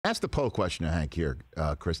Ask the poll question, Hank, here,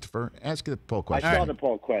 Christopher. Ask the poll question. I saw the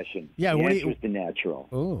poll question. Yeah, the what do answer you... is The Natural.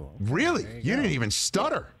 Ooh. Really? You didn't even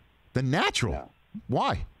stutter. The Natural. No.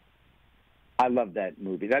 Why? I love that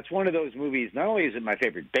movie. That's one of those movies, not only is it my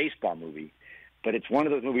favorite baseball movie, but it's one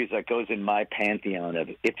of those movies that goes in my pantheon of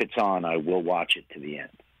if it's on, I will watch it to the end.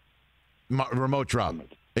 Remote drop.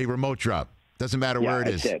 A remote drop. Doesn't matter where it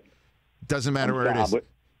is. It. Doesn't matter where it is.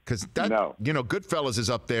 Because that, No. Goodfellas is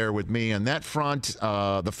up there with me on that front.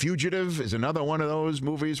 The Fugitive is another one of those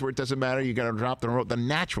movies where it doesn't matter. You got to drop the remote. The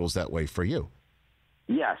Natural's that way for you.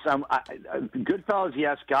 Yes, Goodfellas,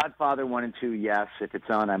 yes. Godfather 1 and 2, yes. If it's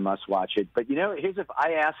on, I must watch it. But here's if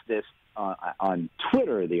I asked this on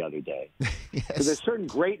Twitter the other day. Yes. So there's certain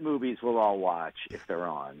great movies we'll all watch if they're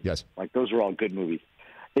on. Yes. Like those are all good movies.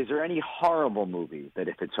 Is there any horrible movie that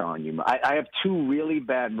if it's on, I have two really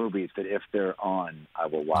bad movies that if they're on, I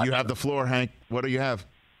will watch. You have the floor, Hank. What do you have?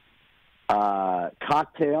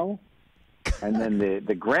 Cocktail. And then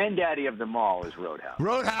the granddaddy of them all is Roadhouse.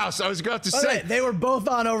 Roadhouse. I was about to Oh, say. wait, they were both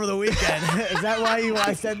on over the weekend. Is that why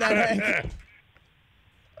I said that, Hank?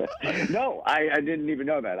 No, I didn't even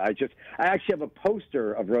know that. I actually have a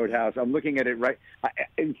poster of Roadhouse. I'm looking at it right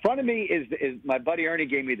in front of me. Is my buddy Ernie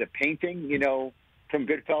gave me the painting, from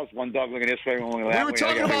Goodfellas. One dog looking this way, one looking that way. We were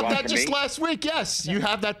talking about that just last week. Yes, you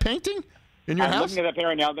have that painting in your I'm house. looking at that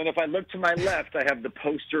painting now. Then if I look to my left, I have the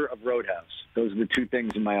poster of Roadhouse. Those are the two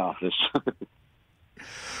things in my office.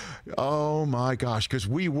 Oh, my gosh, because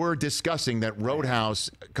we were discussing that Roadhouse,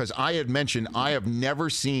 because I had mentioned I have never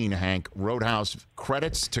seen, Hank, Roadhouse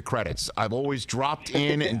credits to credits. I've always dropped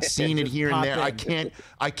in and seen it here and there. I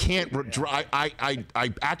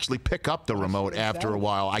actually pick up the remote after a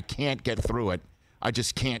while. I can't get through it. I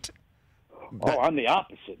just can't. I'm the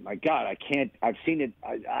opposite. My God, I can't. I've seen it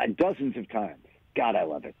dozens of times. God, I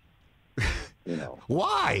love it.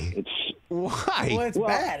 Why? Why? Well, it's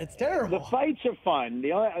bad. It's terrible. The fights are fun.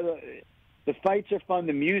 The fights are fun.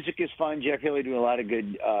 The music is fun. Jeff Haley doing a lot of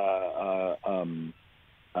good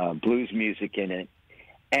blues music in it,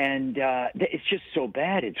 and it's just so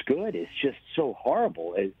bad. It's good. It's just so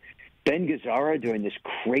horrible. Ben Gazzara doing this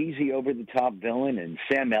crazy over the top villain, and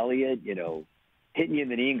Sam Elliott, hitting you in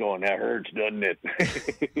the knee and going, "That hurts, doesn't it?"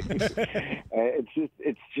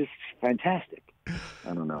 It's just fantastic.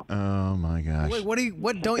 I don't know. Oh my gosh! Wait,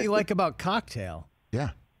 what don't you like about Cocktail? Yeah,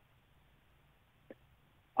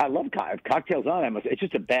 I love Cocktail's on. It's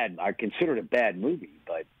just I consider it a bad movie,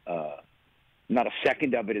 but not a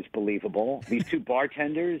second of it is believable. These two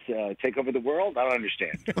bartenders take over the world. I don't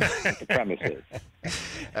understand what the premise is.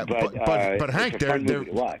 But Hank,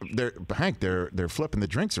 they're flipping the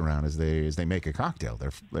drinks around as they make a cocktail.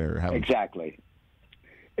 They're having exactly.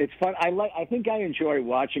 It's fun. I think I enjoy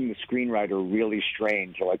watching the screenwriter really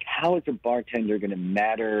strain to how is a bartender going to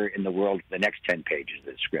matter in the world for the next 10 pages of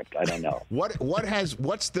the script? I don't know.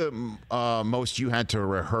 What's the most you had to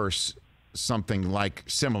rehearse something like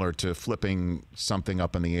similar to flipping something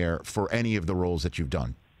up in the air for any of the roles that you've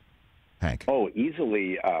done, Hank? Oh,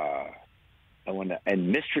 easily. And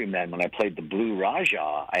Mystery Men, when I played the Blue Raja,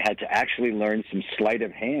 I had to actually learn some sleight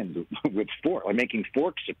of hand with fork, or making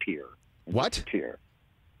forks appear. What?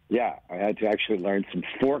 Yeah, I had to actually learn some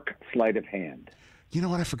fork sleight of hand. You know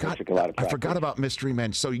what? I forgot about Mystery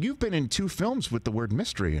Men. So you've been in 2 films with the word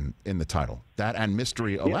mystery in the title. That and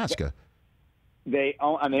Mystery Alaska. They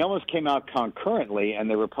almost came out concurrently, and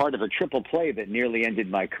they were part of a triple play that nearly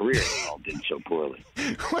ended my career. They all did so poorly.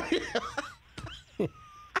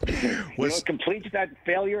 What completes that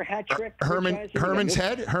failure hat trick? Herman's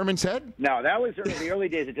Head? No, that was the early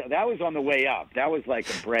days. That was on the way up. That was like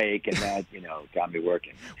a break, and that got me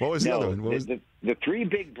working. What was the other one? The 3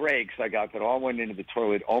 big breaks I got that all went into the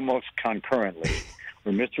toilet almost concurrently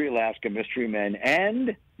were Mystery Alaska, Mystery Men,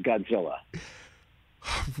 and Godzilla.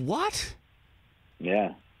 What?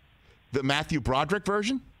 Yeah. The Matthew Broderick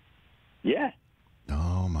version? Yeah.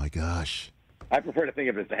 Oh, my gosh. I prefer to think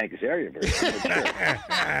of it as the Hank Azaria version.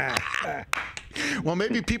 Well,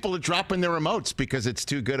 maybe people are dropping their remotes because it's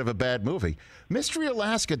too good of a bad movie. Mystery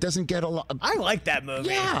Alaska doesn't get a lot. I like that movie.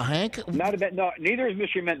 Yeah, Hank. Not a bad. No, neither is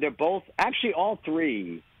Mystery Men. They're both actually all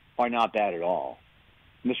 3 are not bad at all.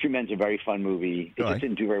 Mystery Men's a very fun movie. It just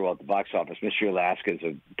didn't do very well at the box office. Mystery Alaska is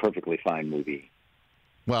a perfectly fine movie.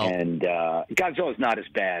 Well, and Godzilla is not as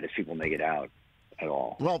bad as people make it out. At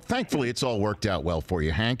all. Well, thankfully, it's all worked out well for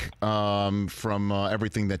you, Hank, from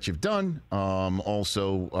everything that you've done.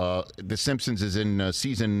 Also, The Simpsons is in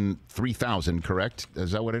season 3000, correct?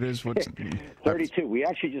 Is that what it is? What's 32. We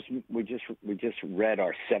actually just read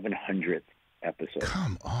our 700th episode.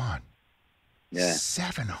 Come on. Yeah.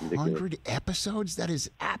 700 episodes? That is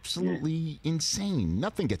absolutely insane.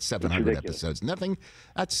 Nothing gets 700 episodes. Nothing.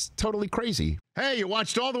 That's totally crazy. Hey, you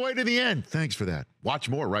watched all the way to the end. Thanks for that. Watch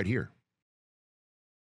more right here.